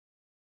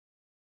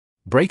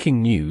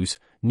Breaking news,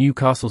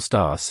 Newcastle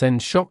star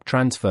sends shock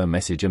transfer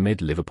message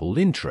amid Liverpool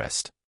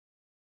interest.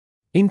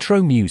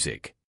 Intro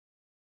music.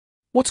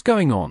 What's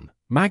going on,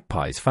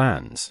 Magpies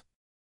fans?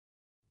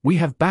 We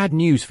have bad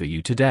news for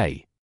you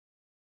today.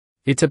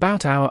 It's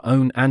about our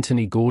own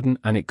Anthony Gordon,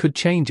 and it could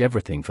change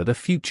everything for the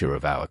future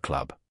of our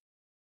club.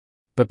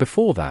 But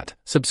before that,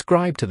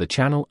 subscribe to the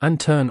channel and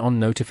turn on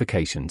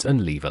notifications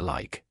and leave a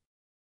like.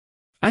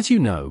 As you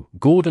know,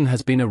 Gordon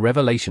has been a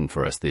revelation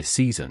for us this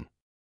season.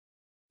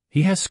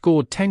 He has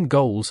scored 10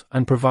 goals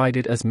and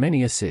provided as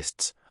many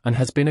assists, and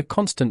has been a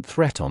constant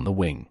threat on the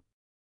wing.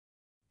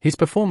 His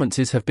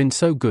performances have been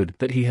so good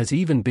that he has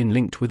even been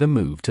linked with a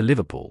move to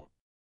Liverpool.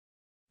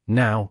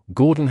 Now,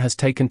 Gordon has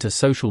taken to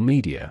social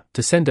media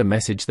to send a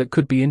message that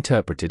could be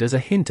interpreted as a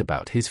hint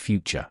about his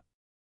future.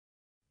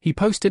 He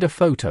posted a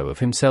photo of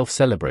himself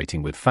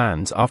celebrating with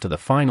fans after the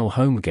final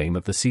home game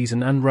of the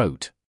season and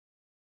wrote,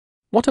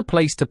 "What a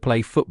place to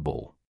play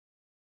football.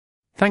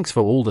 Thanks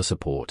for all the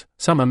support,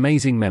 some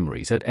amazing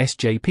memories at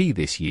SJP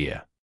this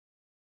year."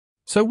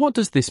 So what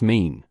does this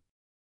mean?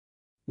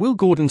 Will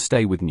Gordon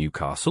stay with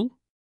Newcastle?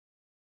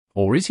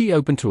 Or is he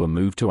open to a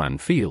move to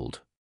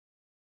Anfield?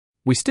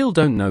 We still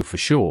don't know for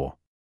sure.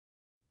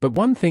 But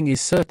one thing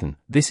is certain,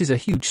 this is a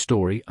huge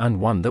story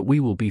and one that we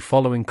will be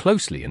following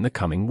closely in the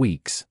coming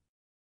weeks.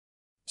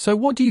 So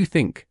what do you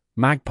think,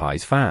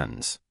 Magpies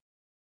fans?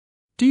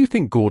 Do you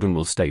think Gordon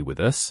will stay with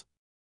us?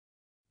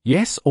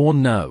 Yes or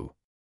no?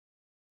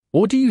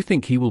 Or do you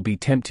think he will be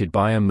tempted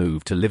by a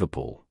move to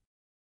Liverpool?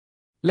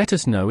 Let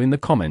us know in the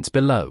comments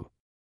below.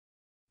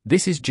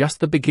 This is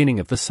just the beginning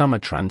of the summer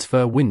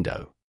transfer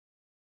window.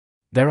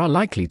 There are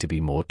likely to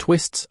be more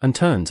twists and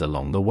turns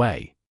along the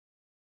way.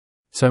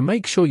 So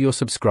make sure you're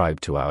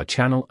subscribed to our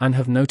channel and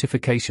have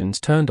notifications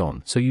turned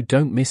on so you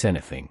don't miss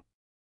anything.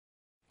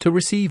 To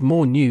receive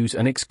more news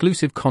and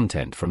exclusive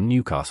content from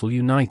Newcastle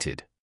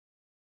United.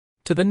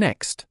 To the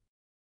next.